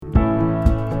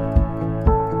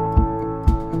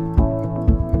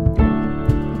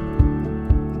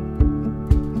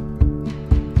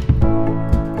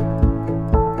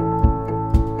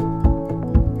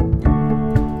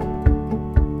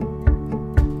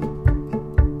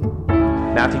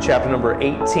Matthew chapter number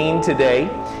 18 today.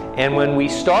 And when we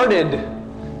started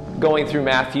going through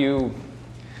Matthew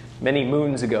many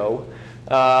moons ago,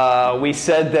 we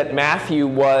said that Matthew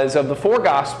was, of the four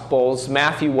Gospels,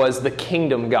 Matthew was the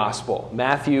kingdom gospel.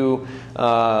 Matthew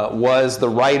was the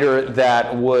writer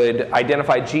that would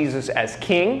identify Jesus as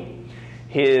king.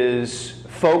 His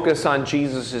focus on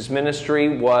Jesus'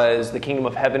 ministry was the kingdom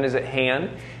of heaven is at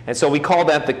hand. And so we call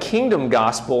that the kingdom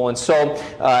gospel. And so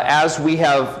as we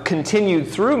have continued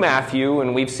through Matthew,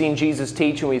 and we've seen Jesus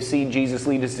teach and we've seen Jesus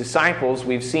lead his disciples,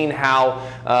 we've seen how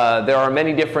there are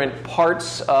many different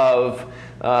parts of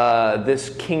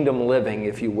this kingdom living,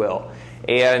 if you will.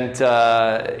 And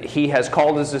he has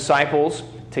called his disciples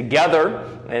together.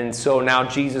 And so now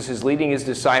Jesus is leading his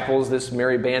disciples, this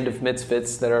merry band of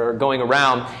misfits that are going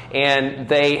around, and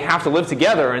they have to live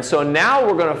together. And so now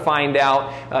we're going to find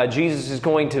out Jesus is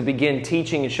going to begin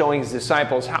teaching and showing his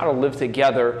disciples how to live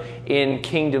together in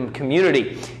kingdom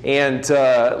community. And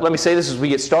let me say this as we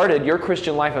get started. Your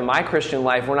Christian life and my Christian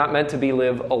life, we're not meant to be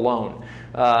live alone.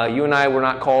 You and I were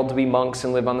not called to be monks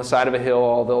and live on the side of a hill,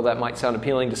 although that might sound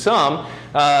appealing to some,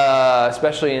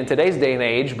 especially in today's day and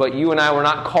age. But you and I were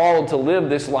not called to live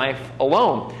this life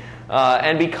alone.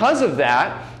 And because of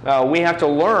that, we have to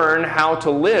learn how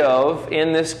to live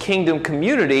in this kingdom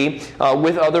community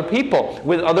with other people,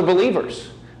 with other believers.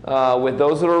 With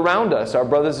those that are around us, our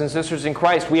brothers and sisters in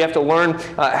Christ. We have to learn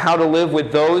how to live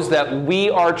with those that we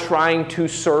are trying to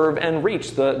serve and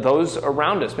reach, those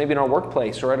around us, maybe in our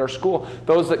workplace or at our school,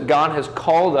 those that God has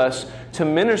called us to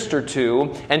minister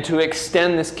to and to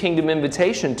extend this kingdom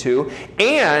invitation to.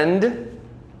 And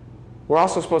we're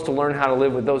also supposed to learn how to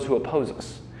live with those who oppose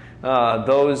us,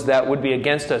 those that would be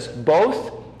against us,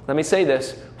 both, let me say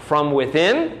this, from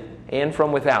within and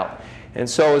from without. And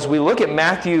so as we look at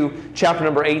Matthew chapter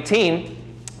number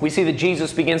 18, we see that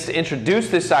Jesus begins to introduce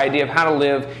this idea of how to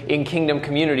live in kingdom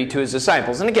community to his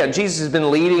disciples. And again, Jesus has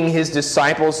been leading his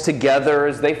disciples together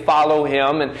as they follow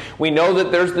him. And we know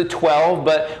that there's the 12,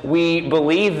 but we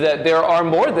believe that there are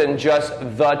more than just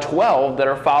the 12 that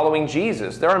are following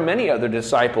Jesus. There are many other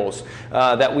disciples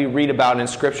that we read about in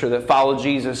Scripture that follow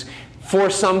Jesus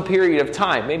for some period of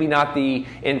time. Maybe not the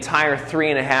entire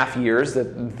 3.5 years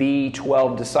that the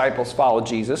 12 disciples followed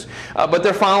Jesus, but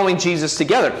they're following Jesus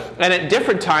together. And at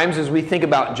different times, as we think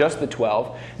about just the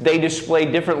 12, they display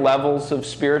different levels of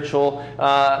spiritual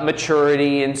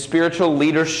maturity and spiritual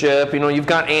leadership. You know, you've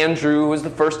got Andrew, who was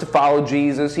the first to follow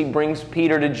Jesus. He brings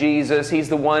Peter to Jesus. He's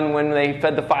the one when they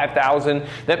fed the 5,000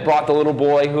 that brought the little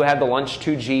boy who had the lunch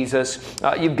to Jesus.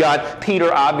 You've got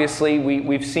Peter, obviously.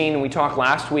 We've seen, and we talked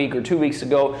last week or 2 weeks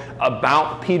ago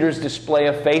about Peter's display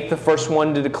of faith, the first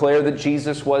one to declare that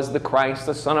Jesus was the Christ,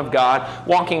 the Son of God,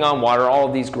 walking on water, all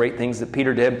of these great things that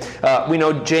Peter did. We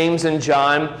know James and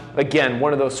John, again,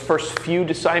 one of those first few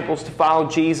disciples to follow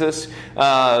Jesus,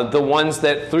 the ones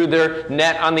that threw their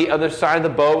net on the other side of the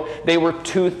boat. They were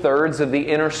 2/3 of the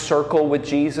inner circle with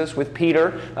Jesus, with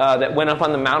Peter, that went up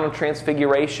on the Mount of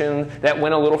Transfiguration, that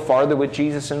went a little farther with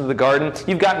Jesus into the garden.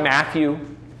 You've got Matthew.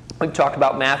 We've talked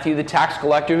about Matthew, the tax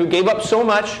collector, who gave up so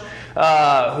much,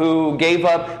 who gave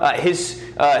up his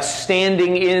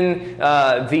standing in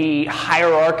the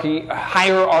hierarchy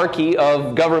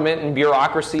of government and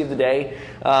bureaucracy of the day,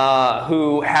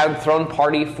 who had thrown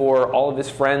party for all of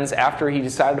his friends after he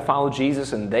decided to follow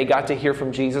Jesus, and they got to hear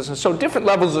from Jesus. And so different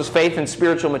levels of faith and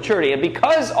spiritual maturity. And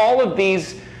because all of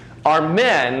these are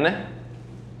men,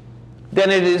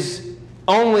 then it is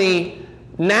only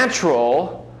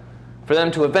natural for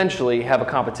them to eventually have a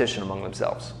competition among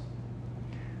themselves.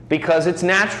 Because it's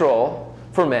natural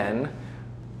for men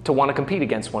to want to compete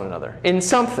against one another in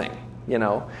something, you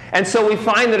know. And so we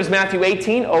find that as Matthew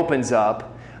 18 opens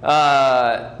up,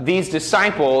 these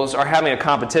disciples are having a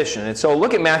competition. And so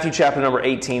look at Matthew chapter number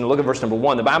 18, look at verse number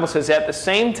 1. The Bible says, "At the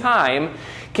same time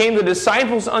came the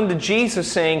disciples unto Jesus,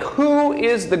 saying, Who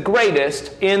is the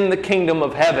greatest in the kingdom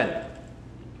of heaven?"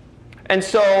 And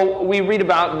so we read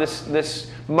about this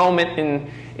moment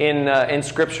in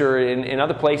Scripture, in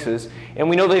other places, and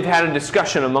we know they've had a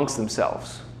discussion amongst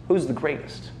themselves. Who's the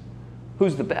greatest?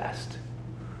 Who's the best?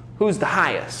 Who's the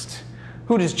highest?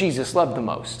 Who does Jesus love the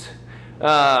most?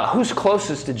 Who's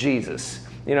closest to Jesus?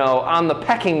 You know, on the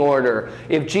pecking order,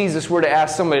 if Jesus were to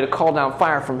ask somebody to call down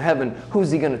fire from heaven,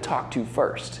 who's he going to talk to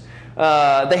first?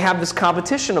 They have this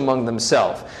competition among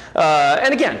themselves.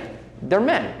 And again, they're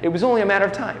men. It was only a matter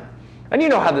of time. And you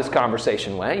know how this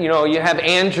conversation went. You know, you have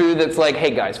Andrew that's like,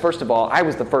 hey guys, first of all, I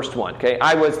was the first one, okay?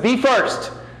 I was the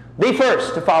first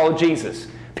to follow Jesus.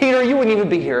 Peter, you wouldn't even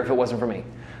be here if it wasn't for me.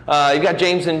 You've got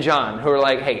James and John who are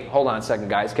like, hey, hold on a second,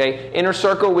 guys, okay? Inner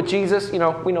circle with Jesus, you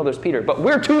know, we know there's Peter, but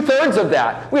we're 2/3 of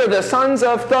that. We are the sons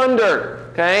of thunder.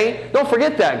 okay? Don't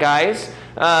forget that, guys.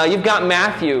 You've got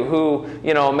Matthew, who,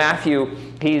 Matthew,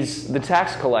 he's the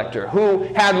tax collector, who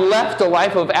had left a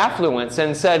life of affluence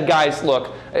and said, guys,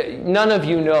 look, none of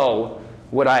you know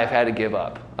what I have had to give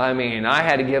up. I mean, I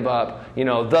had to give up,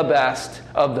 the best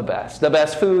of the best. The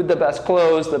best food, the best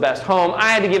clothes, the best home.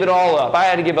 I had to give it all up. I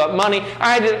had to give up money.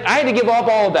 I had to give up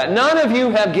all of that. None of you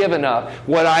have given up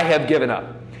what I have given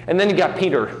up. And then you got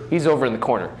Peter. He's over in the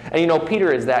corner. And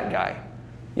Peter is that guy.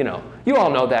 You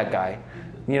all know that guy.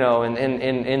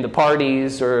 In the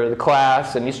parties or the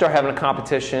class, and you start having a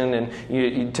competition, and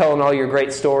you're telling all your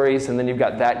great stories, and then you've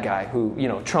got that guy who,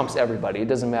 trumps everybody. It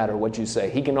doesn't matter what you say.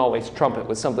 He can always trump it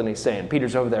with something he's saying.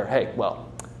 Peter's over there, hey,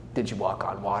 well, did you walk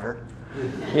on water?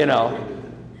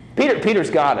 Peter's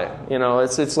got it.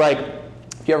 It's like,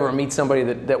 if you ever meet somebody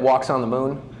that walks on the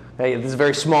moon, hey, there's a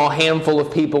very small handful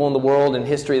of people in the world in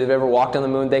history that have ever walked on the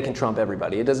moon. They can trump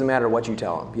everybody. It doesn't matter what you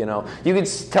tell them. You can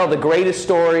tell the greatest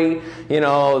story,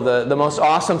 the most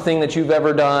awesome thing that you've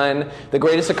ever done, the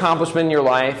greatest accomplishment in your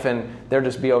life, and they'll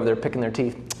just be over there picking their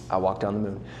teeth. I walked on the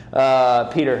moon.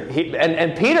 Peter,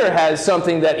 and Peter has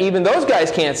something that even those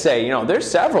guys can't say. There's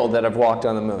several that have walked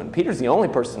on the moon. Peter's the only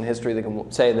person in history that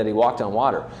can say that he walked on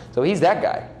water. So he's that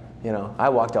guy. I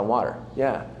walked on water.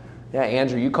 Yeah,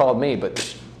 Andrew, you called me,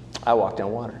 but I walked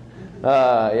on water.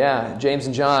 James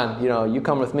and John, you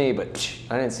come with me, but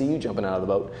I didn't see you jumping out of the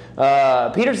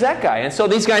boat. Peter's that guy. And so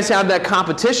these guys have that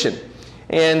competition.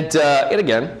 And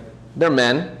again, they're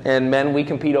men, and men, we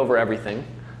compete over everything.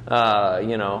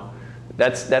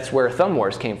 That's where thumb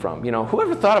wars came from.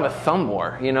 Whoever thought of a thumb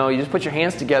war? You just put your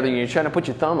hands together and you're trying to put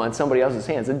your thumb on somebody else's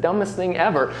hands. The dumbest thing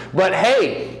ever. But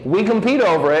hey, we compete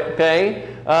over it, okay?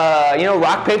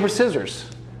 Rock, paper, scissors.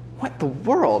 What the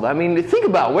world? I mean, think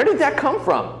about it. Where did that come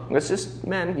from? It's just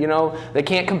men, they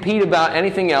can't compete about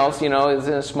anything else. It's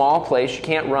in a small place. You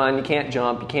can't run, you can't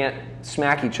jump, you can't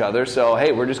smack each other. So,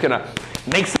 hey, we're just going to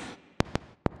make some.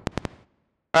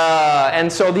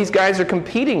 And so these guys are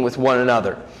competing with one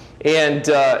another. And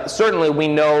certainly we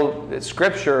know that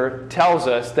Scripture tells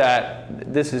us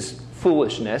that this is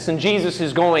foolishness. And Jesus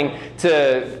is going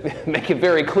to make it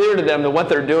very clear to them that what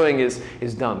they're doing is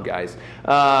dumb, guys.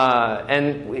 Paul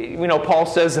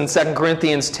says in 2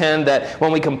 Corinthians 10 that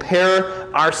when we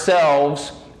compare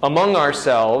ourselves among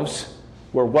ourselves,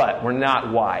 we're what? We're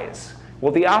not wise.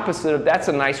 Well, the opposite of that's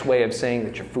a nice way of saying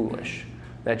that you're foolish,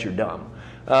 that you're dumb.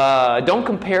 Don't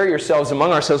compare yourselves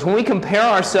among ourselves. When we compare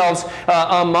ourselves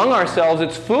among ourselves,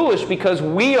 it's foolish because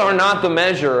we are not the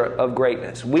measure of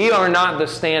greatness. We are not the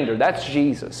standard. That's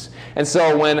Jesus. And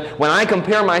so when I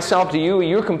compare myself to you,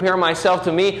 you compare myself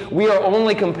to me, we are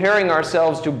only comparing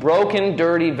ourselves to broken,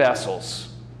 dirty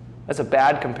vessels. That's a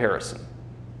bad comparison.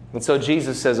 And so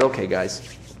Jesus says, okay,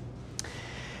 guys.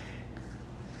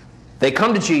 They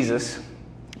come to Jesus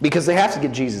because they have to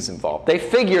get Jesus involved. They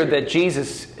figure that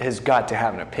Jesus has got to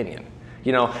have an opinion.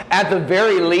 At the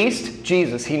very least,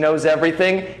 Jesus, he knows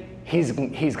everything. He's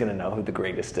going to know who the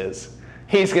greatest is.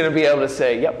 He's going to be able to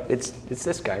say, yep, it's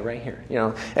this guy right here.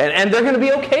 And they're going to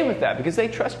be okay with that because they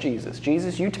trust Jesus.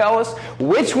 Jesus, you tell us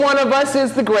which one of us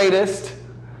is the greatest,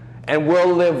 and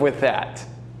we'll live with that.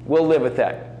 We'll live with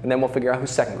that. And then we'll figure out who's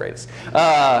second greatest.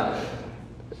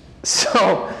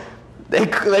 So they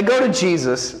go to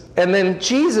Jesus. And then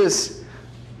Jesus,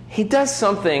 he does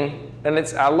something, and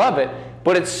I love it,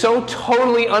 but it's so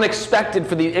totally unexpected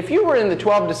if you were in the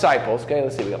 12 disciples, okay,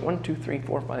 let's see, we got 1, 2, 3,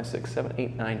 4, 5, 6, 7,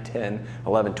 8, 9, 10,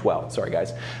 11, 12. Sorry,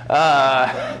 guys.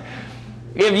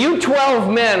 If you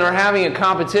 12 men are having a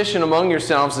competition among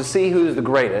yourselves to see who's the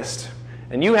greatest,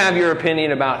 and you have your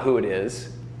opinion about who it is,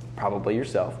 probably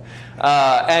yourself,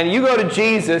 and you go to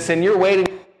Jesus and you're waiting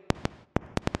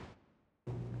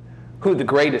who the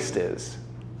greatest is.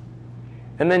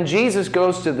 And then Jesus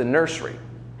goes to the nursery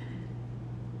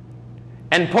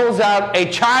and pulls out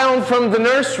a child from the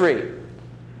nursery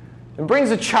and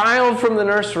brings a child from the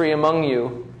nursery among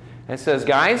you and says,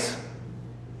 guys,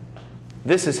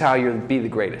 this is how you'll be the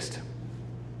greatest.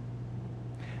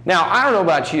 Now, I don't know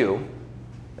about you.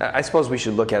 I suppose we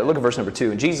should look at it. Look at verse number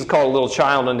 2. And Jesus called a little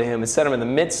child unto him and set him in the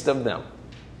midst of them.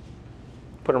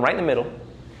 Put him right in the middle.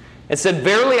 And said,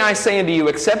 verily I say unto you,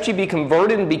 except ye be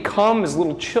converted and become as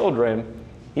little children,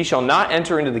 ye shall not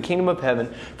enter into the kingdom of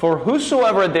heaven. For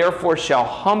whosoever therefore shall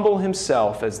humble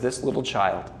himself as this little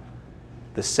child,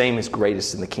 the same is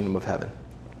greatest in the kingdom of heaven.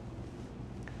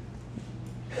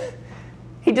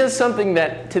 He does something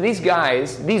that to these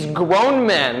guys, these grown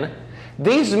men,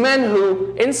 these men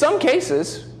who, in some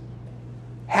cases,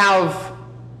 have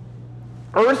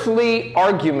earthly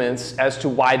arguments as to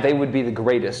why they would be the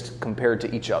greatest compared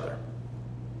to each other.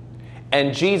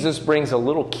 And Jesus brings a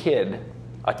little kid,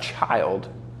 a child,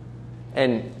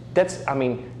 And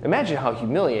imagine how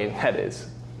humiliating that is.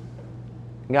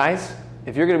 Guys,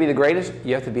 if you're going to be the greatest,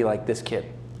 you have to be like this kid.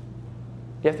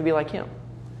 You have to be like him.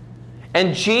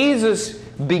 And Jesus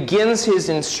begins his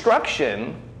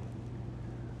instruction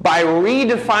by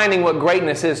redefining what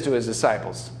greatness is to his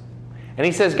disciples. And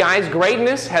he says, guys,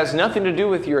 greatness has nothing to do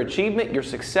with your achievement, your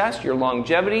success, your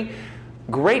longevity.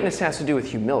 Greatness has to do with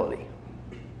humility.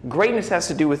 Greatness has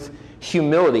to do with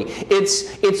humility.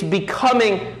 It's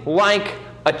becoming like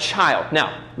a child.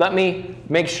 Now, let me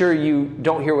make sure you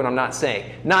don't hear what I'm not saying.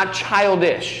 Not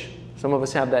childish. Some of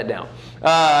us have that down.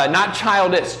 Not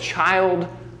childish,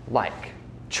 childlike.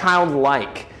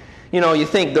 Childlike. You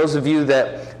think, those of you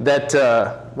that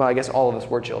well, I guess all of us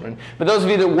were children, but those of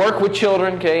you that work with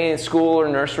children, okay, in school or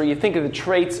nursery, you think of the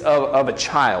traits of a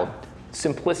child.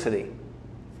 Simplicity,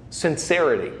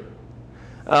 sincerity,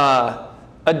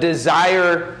 a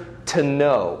desire to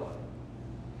know.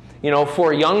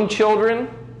 For young children,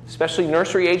 especially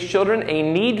nursery-age children, a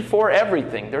need for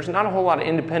everything. There's not a whole lot of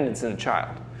independence in a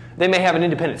child. They may have an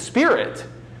independent spirit,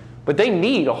 but they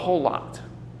need a whole lot.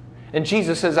 And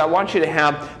Jesus says, I want you to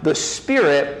have the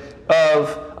spirit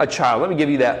of a child. Let me give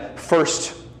you that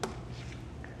first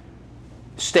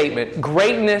statement.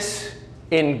 Greatness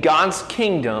in God's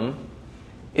kingdom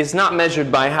is not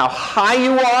measured by how high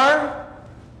you are,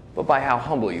 but by how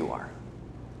humble you are.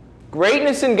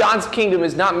 Greatness in God's kingdom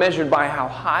is not measured by how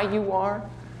high you are,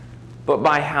 but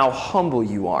by how humble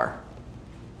you are.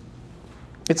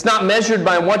 It's not measured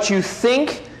by what you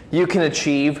think you can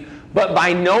achieve, but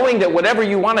by knowing that whatever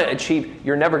you want to achieve,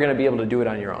 you're never going to be able to do it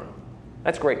on your own.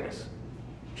 That's greatness.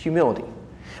 Humility.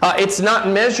 It's not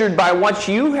measured by what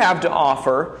you have to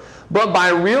offer, but by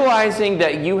realizing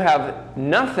that you have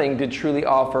nothing to truly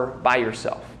offer by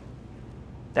yourself.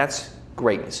 That's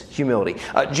greatness, humility.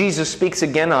 Jesus speaks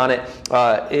again on it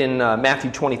in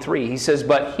Matthew 23. He says,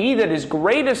 but he that is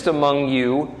greatest among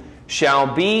you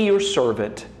shall be your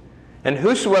servant, and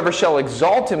whosoever shall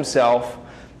exalt himself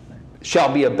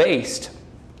shall be abased,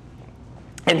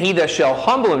 and he that shall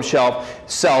humble himself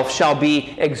shall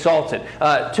be exalted.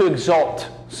 To exalt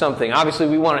something. Obviously,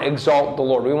 we want to exalt the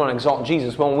Lord. We want to exalt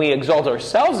Jesus. When we exalt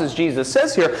ourselves, as Jesus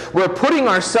says here, we're putting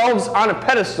ourselves on a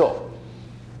pedestal.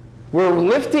 We're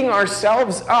lifting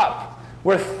ourselves up.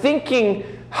 We're thinking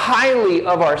highly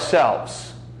of ourselves.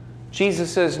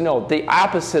 Jesus says, no, the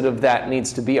opposite of that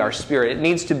needs to be our spirit. It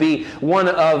needs to be one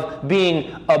of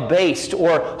being abased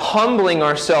or humbling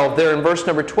ourselves there in verse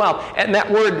number 12. And that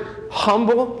word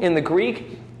humble in the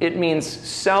Greek, it means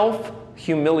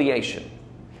self-humiliation.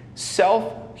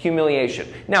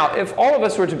 Self-humiliation. Now, if all of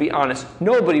us were to be honest,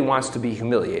 nobody wants to be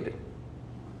humiliated.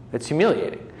 It's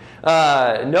humiliating.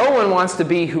 No one wants to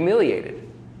be humiliated.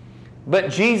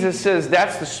 But Jesus says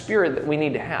that's the spirit that we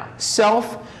need to have.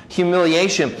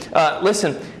 Self-humiliation.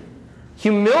 Listen,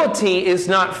 humility is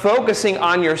not focusing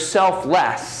on yourself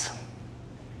less.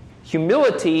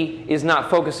 Humility is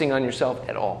not focusing on yourself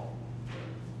at all.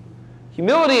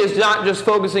 Humility is not just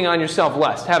focusing on yourself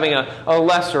less, having a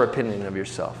lesser opinion of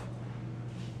yourself,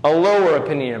 a lower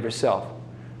opinion of yourself.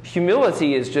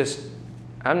 Humility is just,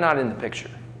 I'm not in the picture.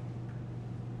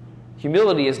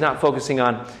 Humility is not focusing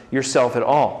on yourself at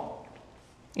all.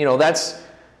 That's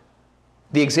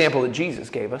the example that Jesus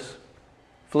gave us.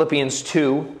 Philippians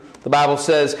 2, the Bible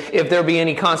says, if there be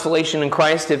any consolation in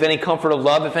Christ, if any comfort of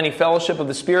love, if any fellowship of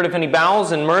the Spirit, if any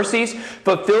bowels and mercies,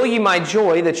 fulfill ye my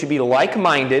joy, that you be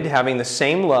like-minded, having the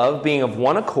same love, being of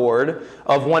one accord,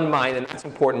 of one mind. And that's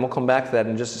important. We'll come back to that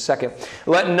in just a second.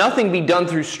 Let nothing be done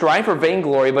through strife or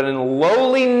vainglory, but in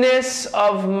lowliness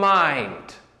of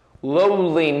mind.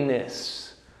 Lowliness.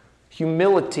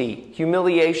 Humility,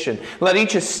 humiliation. Let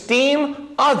each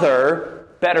esteem other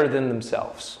better than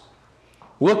themselves.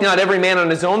 Look not every man on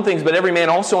his own things, but every man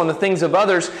also on the things of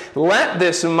others. Let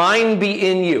this mind be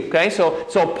in you. Okay, so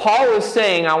Paul is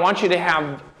saying, I want you to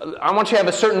have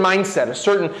a certain mindset,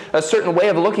 a certain way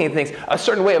of looking at things, a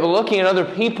certain way of looking at other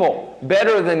people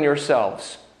better than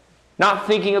yourselves. Not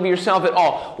thinking of yourself at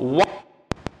all.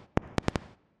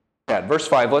 Verse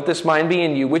 5, let this mind be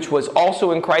in you, which was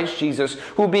also in Christ Jesus,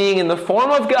 who being in the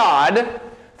form of God,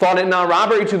 thought it not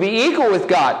robbery to be equal with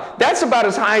God. That's about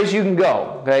as high as you can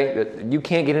go. Okay? You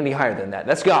can't get any higher than that.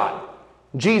 That's God.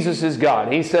 Jesus is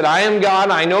God. He said, I am God.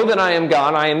 I know that I am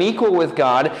God. I am equal with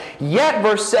God. Yet,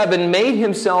 verse 7, made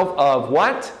himself of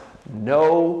what?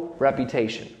 No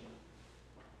reputation.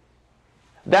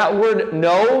 That word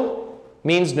no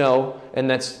means no, and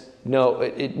that's no.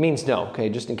 It means no. Okay,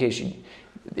 just in case you...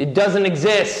 It doesn't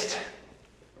exist.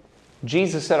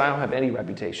 Jesus said, I don't have any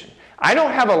reputation. I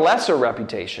don't have a lesser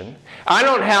reputation. I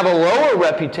don't have a lower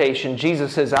reputation.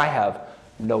 Jesus says, I have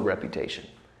no reputation.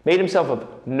 made himself of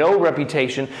no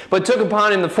reputation, but took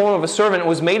upon him the form of a servant, and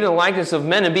was made in the likeness of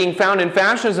men, and being found in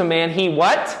fashion as a man, he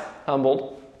what?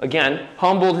 Humbled. Again,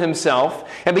 humbled himself,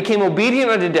 and became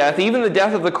obedient unto death, even the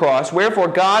death of the cross. Wherefore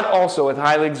God also hath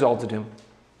highly exalted him.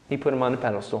 He put him on the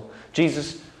pedestal.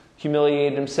 Jesus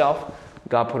humiliated himself.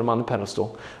 God put him on the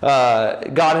pedestal. God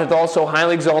hath also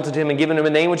highly exalted him and given him a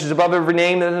name which is above every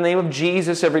name, that in the name of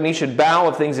Jesus every knee should bow,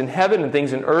 of things in heaven and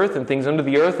things in earth and things under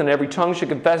the earth, and every tongue should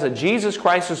confess that Jesus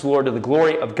Christ is Lord, to the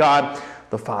glory of God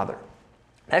the Father.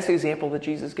 That's the example that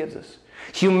Jesus gives us.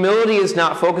 Humility is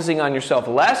not focusing on yourself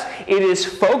less. It is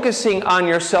focusing on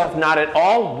yourself not at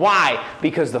all. Why?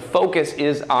 Because the focus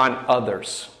is on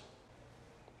others.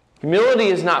 Humility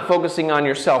is not focusing on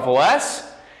yourself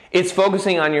less. It's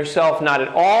focusing on yourself not at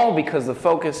all, because the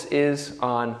focus is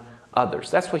on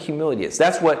others. That's what humility is.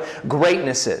 That's what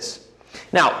greatness is.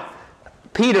 Now,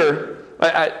 Peter,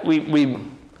 we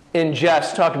in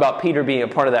jest talked about Peter being a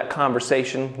part of that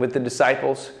conversation with the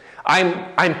disciples.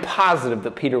 I'm positive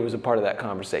that Peter was a part of that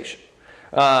conversation.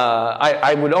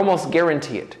 I would almost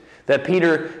guarantee it. That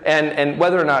Peter, and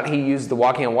whether or not he used the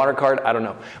walking on water card, I don't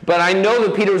know. But I know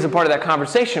that Peter was a part of that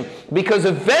conversation, because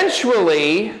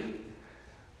eventually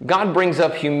God brings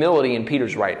up humility in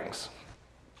Peter's writings.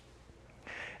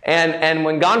 And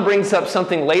when God brings up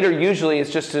something later, usually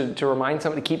it's just to remind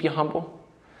somebody to keep you humble.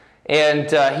 And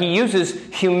he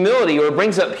uses humility, or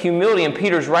brings up humility in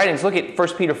Peter's writings. Look at 1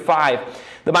 Peter 5.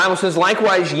 The Bible says,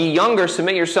 likewise, ye younger,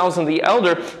 submit yourselves unto the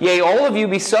elder. Yea, all of you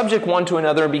be subject one to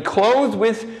another, and be clothed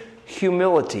with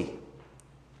humility.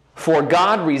 For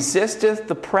God resisteth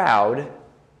the proud,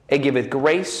 and giveth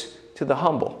grace to the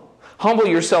humble. Humble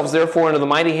yourselves, therefore, under the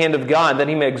mighty hand of God, that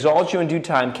he may exalt you in due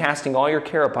time, casting all your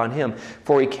care upon him,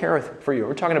 for he careth for you.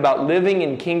 We're talking about living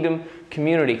in kingdom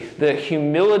community, the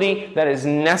humility that is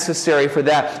necessary for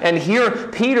that. And here,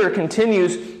 Peter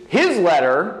continues his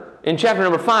letter in chapter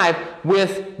number 5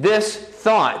 with this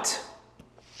thought.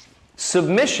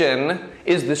 Submission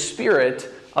is the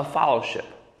spirit of fellowship.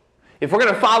 If we're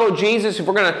going to follow Jesus, if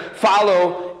we're going to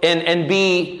follow and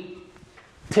be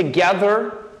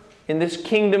together in this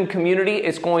kingdom community,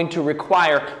 it's going to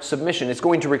require submission. It's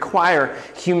going to require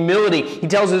humility. He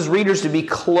tells his readers to be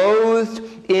clothed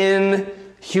in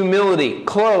humility.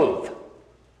 Clothed.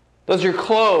 Those are your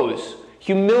clothes.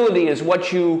 Humility is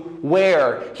what you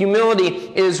wear.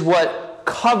 Humility is what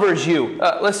covers you.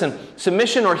 Listen,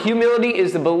 submission or humility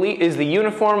is the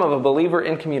uniform of a believer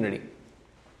in community.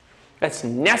 That's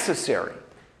necessary.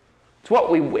 It's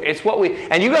what we,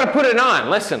 and you got to put it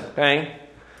on. Listen, okay?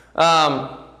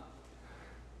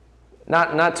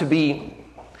 Not to be.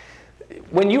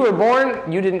 When you were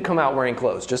born, you didn't come out wearing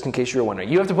clothes. Just in case you were wondering,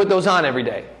 you have to put those on every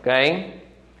day. Okay?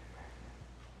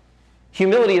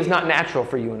 Humility is not natural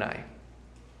for you and I.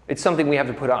 It's something we have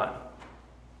to put on.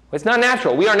 It's not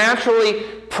natural. We are naturally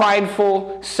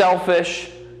prideful, selfish,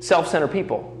 self-centered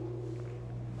people.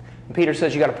 And Peter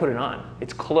says you got to put it on.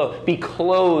 It's be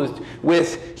clothed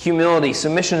with humility.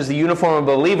 Submission is the uniform of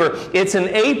a believer. It's an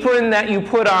apron that you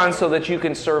put on so that you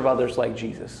can serve others like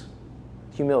Jesus.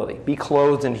 Humility. Be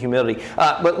clothed in humility.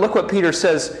 But look what Peter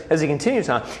says as he continues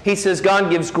on. He says God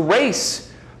gives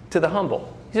grace to the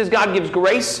humble. He says God gives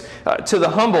grace to the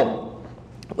humble.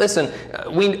 Listen,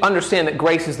 we understand that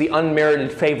grace is the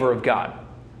unmerited favor of God.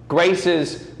 Grace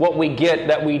is what we get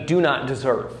that we do not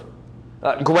deserve.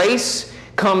 Grace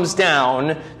comes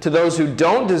down to those who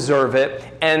don't deserve it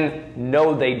and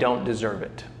know they don't deserve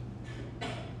it.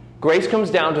 Grace comes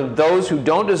down to those who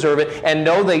don't deserve it and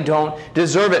know they don't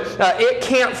deserve it. It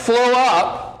can't flow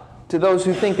up to those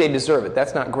who think they deserve it.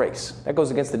 That's not grace. That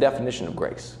goes against the definition of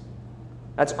grace.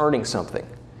 That's earning something.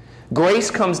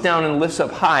 Grace comes down and lifts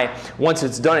up high once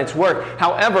it's done its work.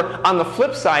 However, on the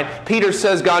flip side, Peter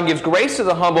says God gives grace to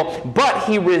the humble, but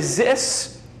he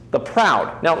resists the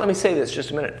proud. Now, let me say this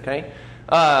just a minute, okay?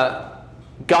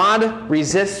 God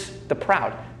resists the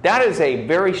proud. That is a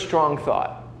very strong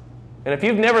thought. And if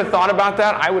you've never thought about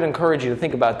that, I would encourage you to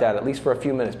think about that at least for a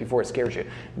few minutes before it scares you.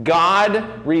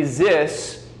 God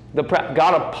resists the proud.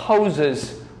 God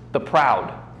opposes the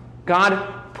proud.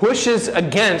 God pushes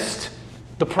against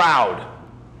the proud.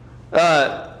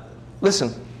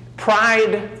 Listen,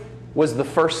 pride was the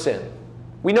first sin.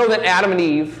 We know that Adam and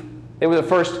Eve, they were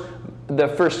the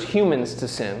first humans to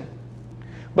sin.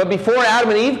 But before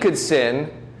Adam and Eve could sin,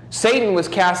 Satan was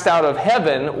cast out of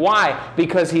heaven. Why?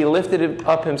 Because he lifted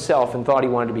up himself and thought he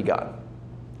wanted to be God.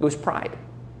 It was pride.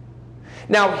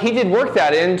 Now, he did work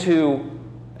that into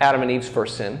Adam and Eve's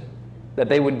first sin, that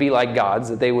they would be like gods,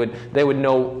 that they would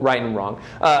know right and wrong.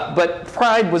 But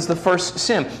pride was the first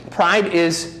sin. Pride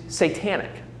is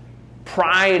satanic.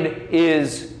 Pride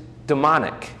is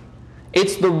demonic.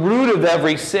 It's the root of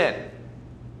every sin.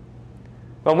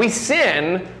 When we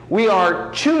sin, we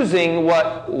are choosing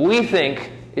what we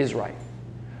think is right.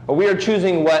 Or we are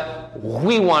choosing what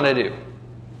we want to do,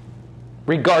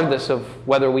 regardless of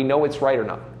whether we know it's right or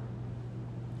not.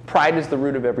 Pride is the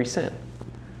root of every sin.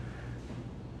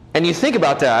 And you think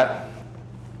about that,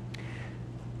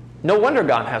 no wonder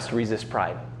God has to resist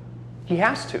pride. He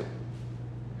has to.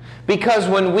 Because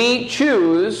when we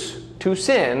choose to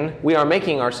sin, we are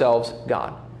making ourselves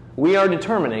God. We are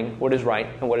determining what is right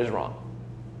and what is wrong.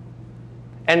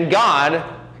 And God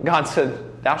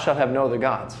said, "Thou shalt have no other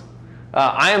gods.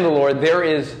 I am the Lord, there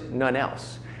is none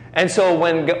else." And so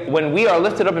when we are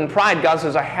lifted up in pride, God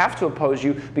says, "I have to oppose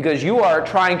you because you are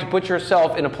trying to put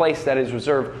yourself in a place that is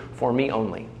reserved for me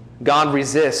only." God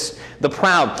resists the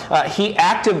proud. He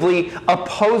actively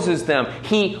opposes them.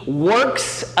 He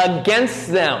works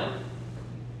against them.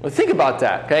 Well, think about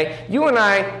that, okay? You and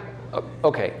I,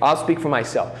 okay, I'll speak for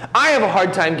myself. I have a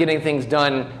hard time getting things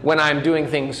done when I'm doing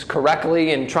things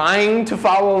correctly and trying to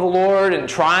follow the Lord and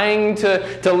trying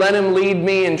to let Him lead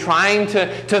me and trying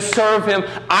to serve Him.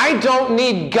 I don't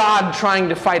need God trying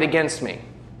to fight against me.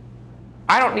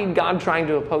 I don't need God trying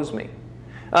to oppose me.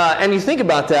 And you think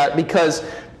about that because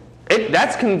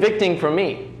that's convicting for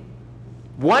me.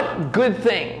 What good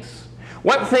things?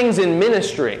 What things in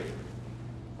ministry?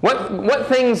 What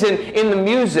things in the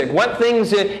music? What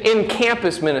things in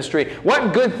campus ministry?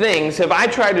 What good things have I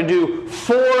tried to do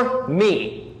for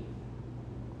me?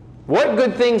 What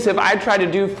good things have I tried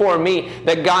to do for me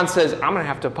that God says, I'm going to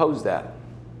have to oppose that?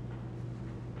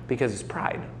 Because it's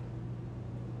pride.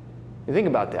 You think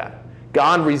about that.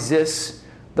 God resists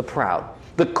the proud.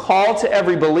 The call to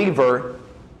every believer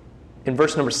in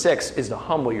verse number 6 is to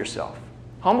humble yourself.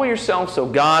 Humble yourself so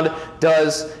God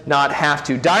does not have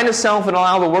to. Die to self and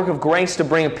allow the work of grace to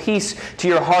bring peace to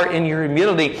your heart in your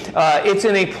humility. It's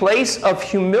in a place of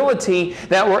humility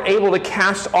that we're able to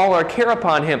cast all our care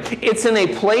upon Him. It's in a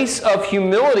place of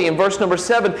humility in verse number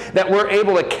 7 that we're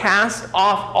able to cast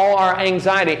off all our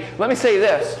anxiety. Let me say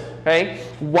this, okay?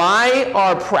 Why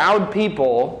are proud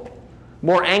people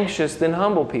more anxious than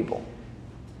humble people?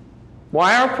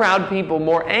 Why are proud people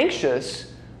more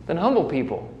anxious than humble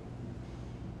people?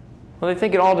 Well, they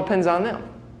think it all depends on them.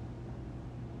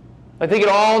 I think it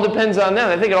all depends on them.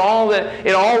 I think it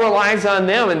all relies on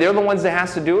them, and they're the ones that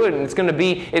has to do it, and it's going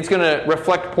to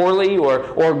reflect poorly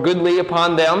or goodly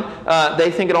upon them.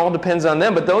 They think it all depends on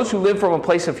them. But those who live from a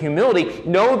place of humility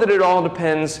know that it all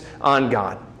depends on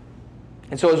God.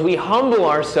 And so as we humble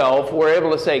ourselves, we're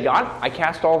able to say, God, I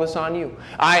cast all this on you.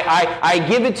 I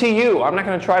give it to you. I'm not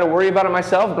going to try to worry about it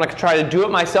myself. I'm not going to try to do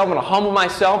it myself. I'm going to humble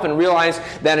myself and realize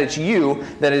that it's you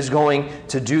that is going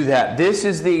to do that. This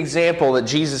is the example that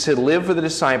Jesus had lived for the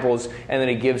disciples and that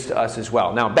He gives to us as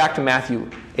well. Now, back to Matthew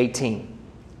 18.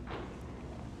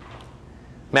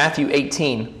 Matthew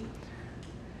 18,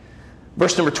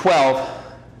 verse number 12.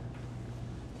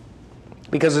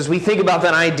 Because as we think about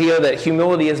that idea that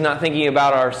humility is not thinking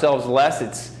about ourselves less,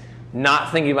 it's not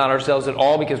thinking about ourselves at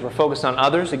all because we're focused on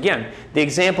others. Again, the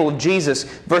example of Jesus,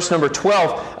 verse number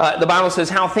 12, the Bible says,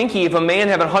 How think ye if a man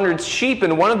have 100 sheep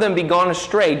and one of them be gone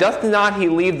astray? Doth not he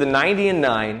leave the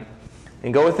 99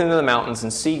 and goeth into the mountains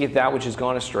and seeketh that which is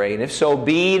gone astray? And if so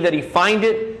be that he find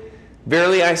it,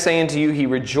 verily I say unto you, he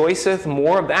rejoiceth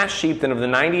more of that sheep than of the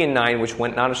 99 which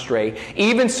went not astray.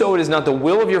 Even so it is not the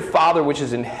will of your Father which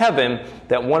is in heaven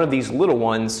that one of these little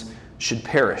ones should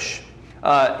perish.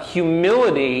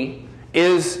 Humility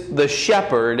is the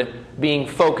shepherd being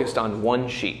focused on one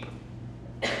sheep.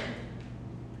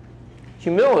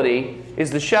 Humility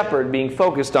is the shepherd being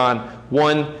focused on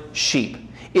one sheep.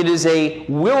 It is a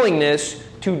willingness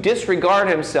to disregard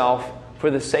himself for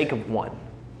the sake of one.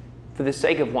 For the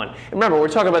sake of one. And remember, we're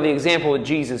talking about the example that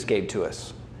Jesus gave to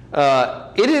us.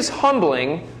 It is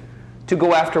humbling to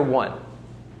go after one.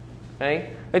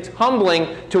 Okay? It's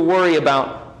humbling to worry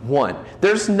about one.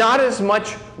 There's not as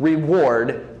much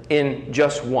reward in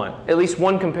just one. At least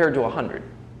one compared to 100.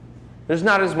 There's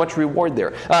not as much reward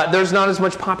there. There's not as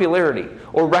much popularity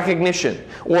or recognition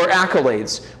or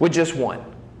accolades with just one.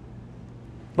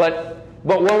 But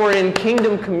when we're in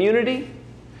kingdom community,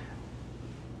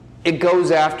 it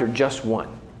goes after just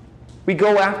one. We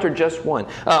go after just one.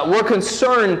 We're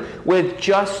concerned with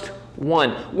just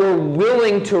one. We're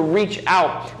willing to reach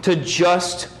out to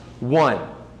just one.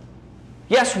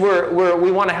 Yes,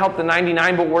 we want to help the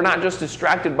 99, but we're not just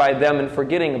distracted by them and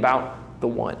forgetting about the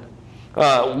one.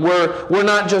 We're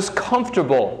not just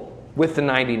comfortable with the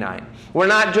 99. We're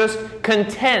not just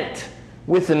content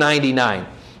with the 99.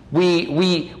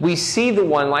 We see the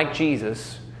one like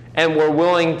Jesus, and we're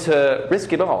willing to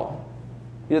risk it all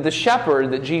the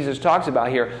shepherd that Jesus talks about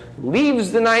here,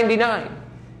 leaves the 99.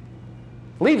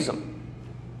 Leaves them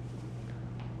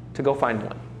to go find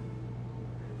one.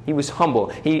 He was humble.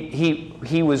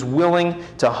 He was willing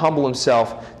to humble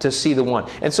himself to see the one.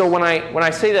 And so when I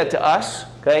say that to us,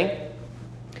 okay,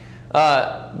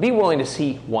 be willing to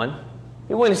see one.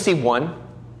 Be willing to see one.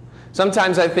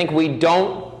 Sometimes I think we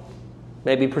don't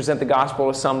maybe present the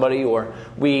gospel to somebody, or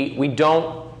we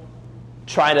don't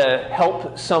try to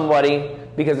help somebody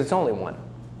because it's only one.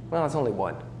 Well, it's only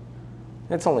one.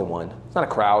 It's only one. It's not a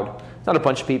crowd. It's not a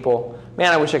bunch of people.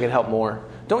 Man, I wish I could help more.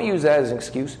 Don't use that as an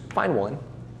excuse. Find one.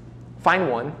 Find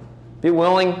one. Be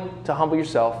willing to humble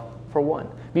yourself for one.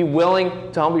 Be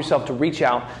willing to humble yourself to reach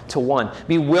out to one.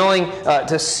 Be willing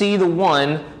to see the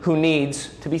one who needs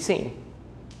to be seen.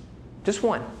 Just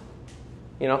one.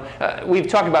 We've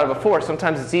talked about it before.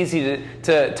 Sometimes it's easy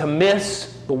to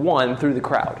miss the one through the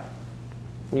crowd.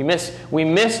 We miss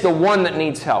the one that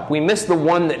needs help. We miss the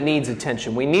one that needs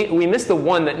attention. We miss the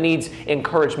one that needs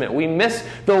encouragement. We miss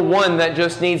the one that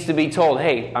just needs to be told,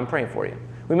 hey, I'm praying for you.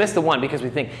 We miss the one because we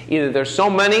think either there's so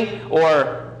many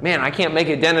or, man, I can't make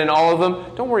a dent in all of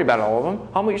them. Don't worry about all of them.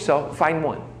 Humble yourself. Find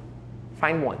one.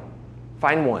 Find one.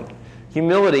 Find one.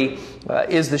 Humility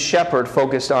is the shepherd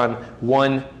focused on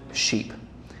one sheep.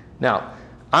 Now,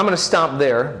 I'm going to stop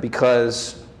there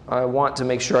because I want to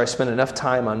make sure I spend enough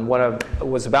time on what I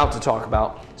was about to talk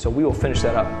about, so we will finish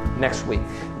that up next week.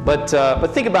 But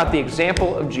think about the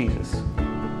example of Jesus.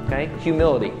 Okay?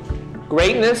 Humility.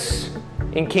 Greatness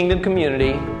in kingdom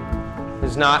community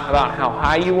is not about how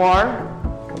high you are,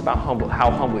 but about how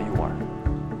humble you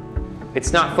are.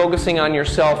 It's not focusing on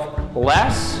yourself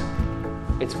less.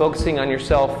 It's focusing on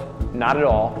yourself not at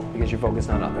all because you're focused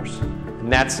on others.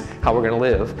 And that's how we're going to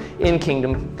live in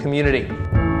kingdom community.